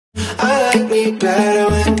I like me better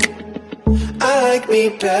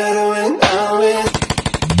when I'm with.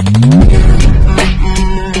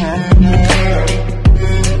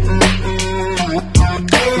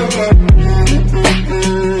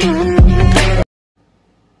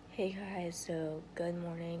 Hey guys, so good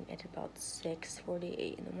morning. It's about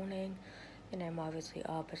 6:48 in the morning, and I'm obviously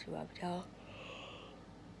up, as you can tell.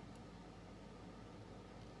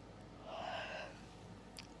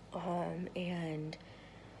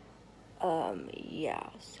 Yeah,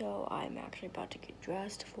 so I'm actually about to get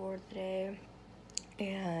dressed for the day,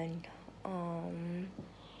 and,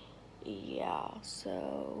 yeah,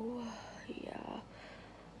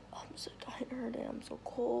 I'm so tired and I'm so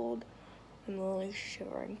cold. I'm literally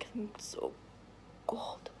shivering because I'm so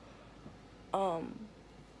cold.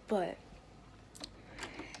 But,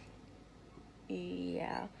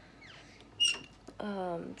 yeah,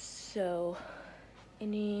 so,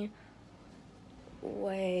 anyway,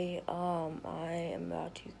 I am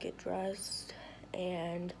about to get dressed,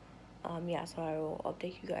 and, yeah, so I will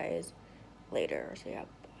update you guys later, so yeah,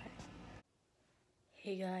 bye.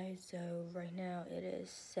 Hey guys, so right now it is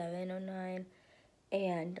 7:09,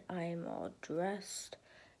 and I'm all dressed,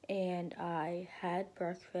 and I had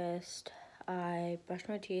breakfast, I brushed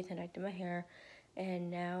my teeth, and I did my hair,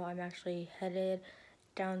 and now I'm actually headed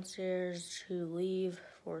downstairs to leave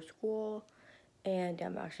for school, and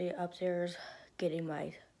I'm actually upstairs getting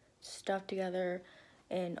my stuff together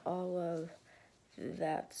and all of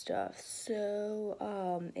that stuff. So,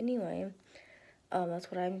 anyway, that's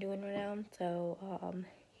what I'm doing right now. So,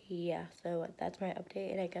 yeah, so that's my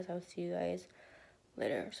update, and I guess I'll see you guys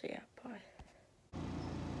later. So, yeah, bye.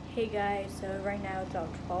 Hey guys, so right now it's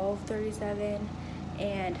about 12:37,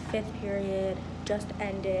 and fifth period just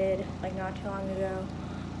ended, like not too long ago.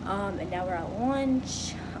 And now we're at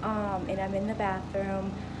lunch, and I'm in the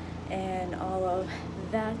bathroom, and all of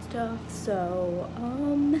that stuff. So,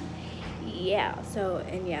 yeah, so,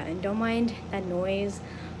 and don't mind that noise.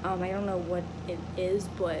 I don't know what it is,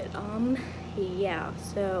 but, yeah,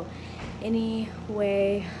 so,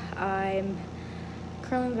 anyway, I'm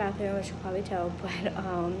currently in the bathroom, as you can probably tell, but,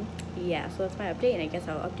 yeah, so that's my update, and I guess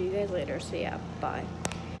I'll update you guys later, so yeah, bye.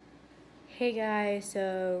 Hey guys,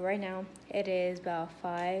 so right now it is about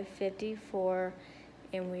 5:54,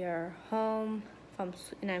 and we are home I'm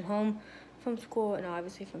home from school, and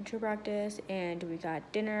obviously from cheer practice, and we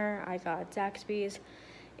got dinner. I got Zaxby's,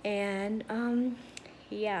 and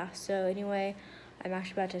yeah, so anyway, I'm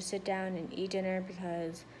actually about to sit down and eat dinner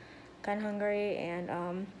because I'm kind of hungry,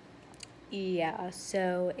 and yeah,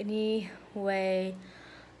 so anyway,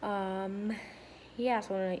 yeah,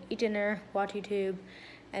 so I'm gonna eat dinner, watch YouTube,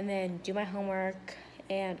 and then do my homework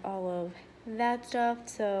and all of that stuff.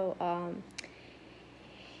 So,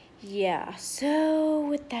 yeah, so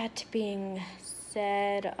with that being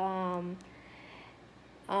said,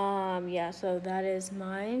 yeah, so that is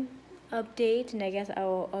my update, and I guess I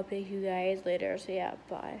will update you guys later. So yeah,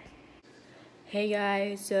 bye. Hey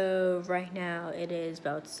guys, so right now it is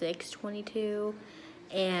about 6:22,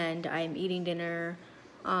 and I'm eating dinner,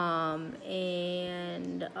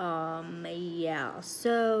 yeah,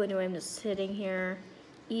 so anyway, I'm just sitting here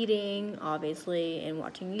eating, obviously, and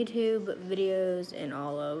watching YouTube videos and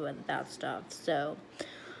all of that stuff. So,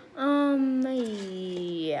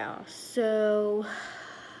 yeah, so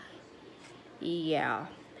yeah,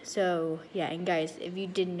 and guys, if you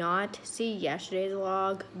did not see yesterday's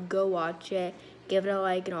vlog, go watch it, give it a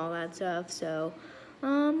like and all that stuff. So,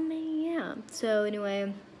 yeah, so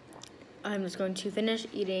anyway, I'm just going to finish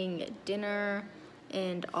eating dinner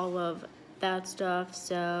and all of that stuff.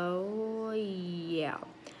 So, yeah,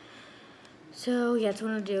 that's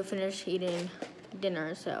what I'm gonna do, finish eating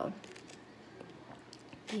dinner. So,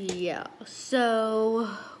 yeah, so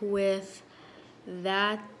with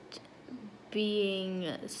that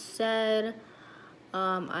being said,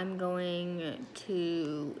 I'm going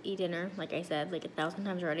to eat dinner, like I said, like 1,000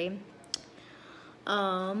 times already.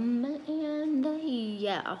 And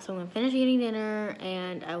yeah, so I'm gonna finish eating dinner,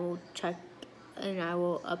 and I will check, and I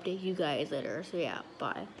will update you guys later. So yeah,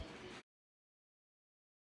 bye.